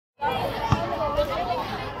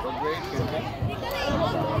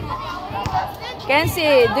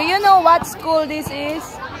Kenzie, do you know what school this is?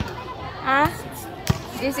 Huh?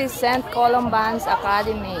 This is St. Columban's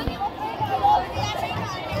Academy.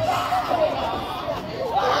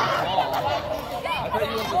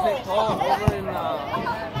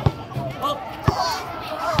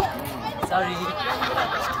 Sorry.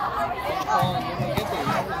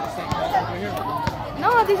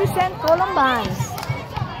 No, this is St. Columban's.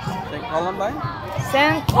 St. Columban?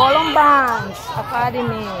 St. Columban's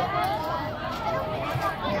Academy.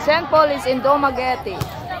 St. Paul is in Dumaguete.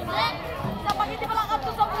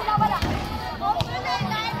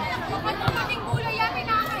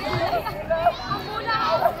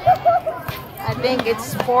 I think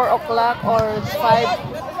it's 4 o'clock or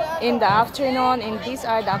 5 in the afternoon, and these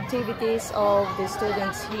are the activities of the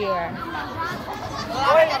students here.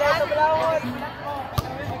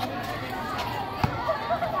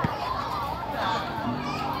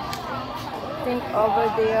 I think over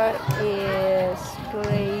there is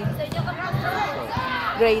grade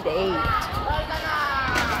 8.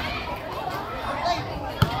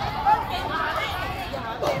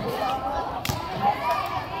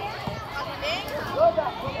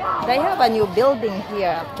 They have a new building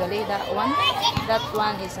here actually. That one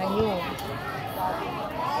is a new.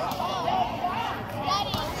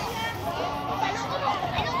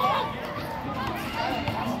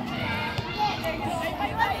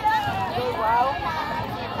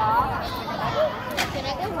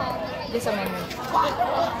 This a menu.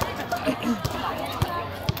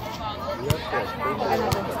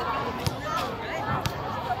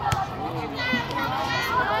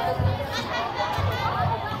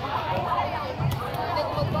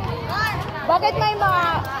 Bakit may mga...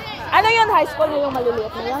 Ano yun? High school na yung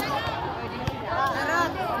maliliit na yun?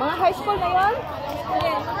 Mga high school na yun?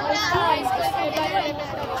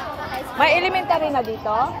 May elementary na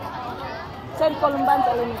dito? St.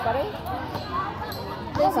 Columban's Elementary?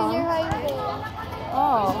 The senior high school.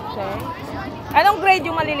 Oh, okay. Anong grade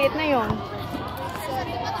yung maliliit na yun?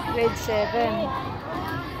 Grade 7.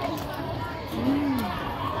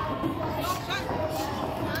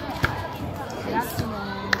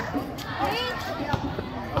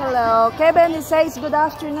 Hello, Kevin says good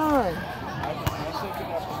afternoon.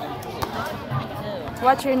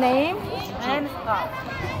 What's your name? My name is Carl.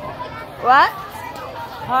 What?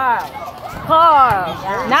 Carl. Carl,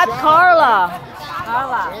 not Carla.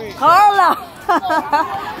 Carla. Carla.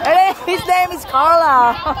 His name is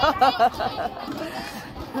Carla.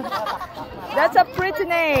 That's a pretty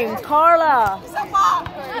name, Carla.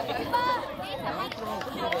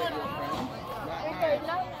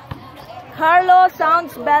 Carlo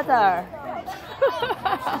sounds better.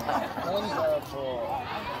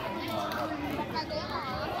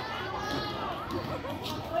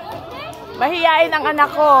 Mahiyain ang anak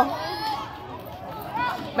ko.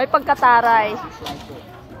 May pagkataray.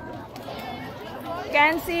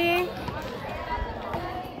 Kenzie,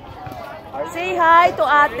 say hi to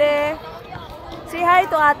ate. Say hi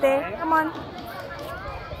to ate. Come on.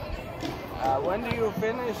 When do you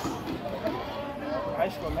finish high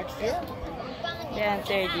school? Next year? Then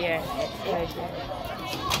third year.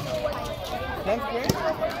 10th grade?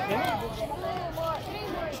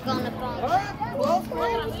 Ikaw na pangit.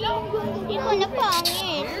 Ikaw na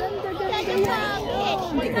pangit.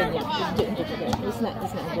 It's not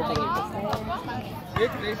good.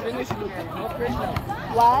 They finished with 12th grade now.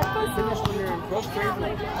 What? They finished when they're in 12th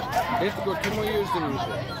grade. They have to go 2 more years to use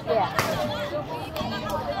it. Yeah.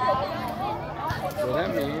 So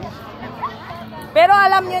that means... Pero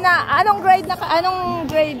alam nyo na, anong grade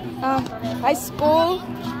high school?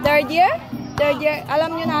 Third year? Third year.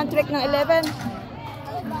 Alam nyo na ang trick ng 11?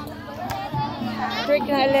 Trick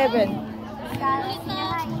ng 11.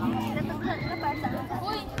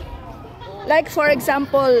 Like for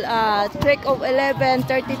example, trick of 11,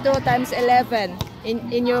 32 times 11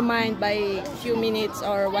 in your mind by few minutes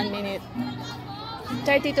or 1 minute.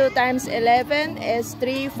 32 times 11 is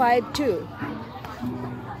 352.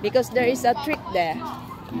 Because there is a trick there.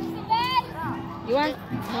 You want?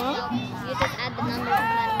 Huh? You just add the number of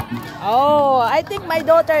them. Oh, I think my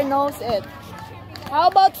daughter knows it. How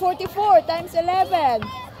about 44 times 11?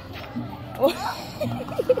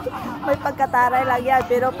 May pagkataray lang yan.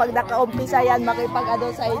 Pero pag nakaumpisa yan, makipag-ano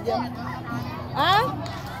sa inyo. Ha?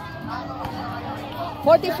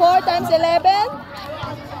 44 times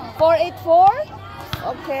 11?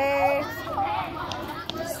 484? Okay.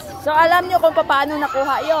 So, alam nyo kung paano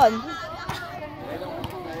nakuha yon.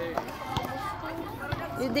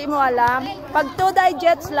 Hindi mo alam? Pag 2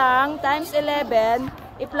 digits lang, times 11,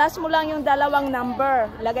 i-plus mo lang yung dalawang number.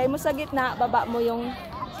 Lagay mo sa gitna, baba mo yung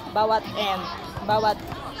bawat end. Bawat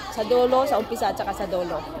Sa dulo, sa umpisa, at saka sa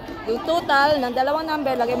dulo. Yung total ng dalawang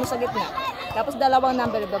number, lagay mo sa gitna. Tapos dalawang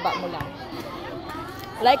number, baba mo lang.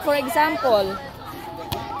 Like for example,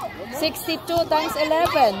 62 times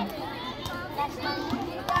 11.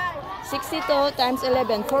 62 times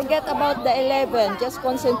 11. Forget about the 11. Just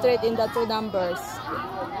concentrate in the two numbers.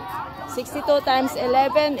 62 times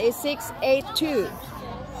 11 is 682.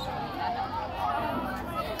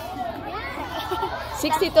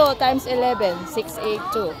 62 times 11,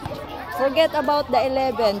 682. Forget about the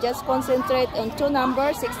 11. Just concentrate on two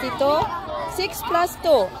numbers, 62. 6 plus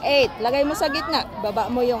 2, 8. Lagay mo sa gitna. Baba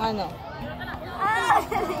mo yung ano.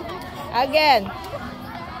 Again.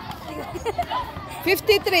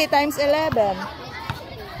 53 times 11. 5,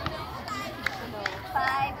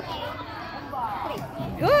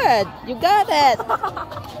 8, 3. Good. You got it.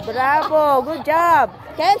 Bravo. Good job.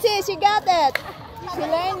 Kenzie, she got it. She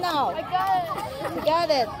learned now. I got it. She got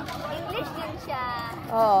it. English din siya.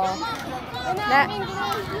 Oh.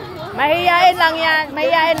 Mahihain lang yan.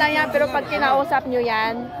 Mahihain lang yan. Pero pag kinausap nyo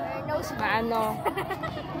yan, maano.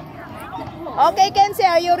 Okay, Kenzie,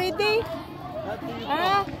 are you ready?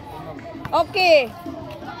 Ah? Okay.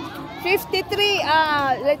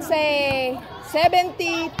 53, let's say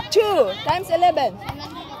 72 times 11.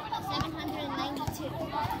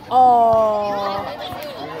 792. Oh.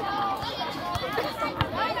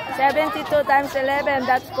 72 times 11,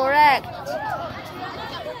 that's correct.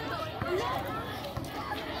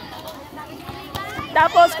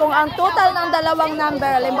 Tapos kung ang total ng dalawang number,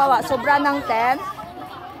 halimbawa, sobra ng 10,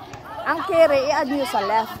 ang carry, i-add nyo sa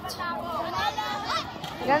left.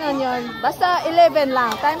 Ganon yun. Basta 11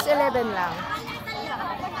 lang, times 11 lang.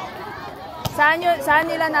 Saan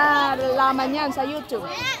nila nalalaman yan? Sa YouTube.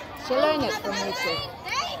 She learned it from YouTube.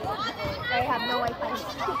 I have no Wi-Fi.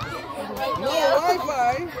 No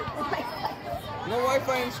Wi-Fi? No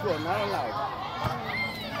Wi-Fi in school, not allowed.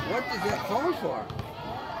 What is that phone for?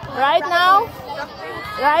 Right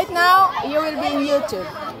now, you will be in YouTube.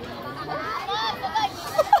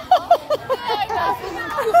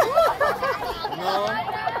 No.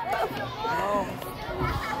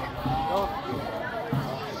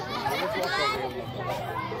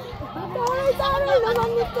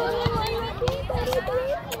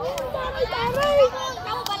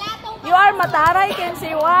 You are mataray,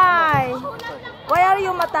 Kenzie. Why? Why are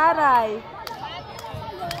you mataray?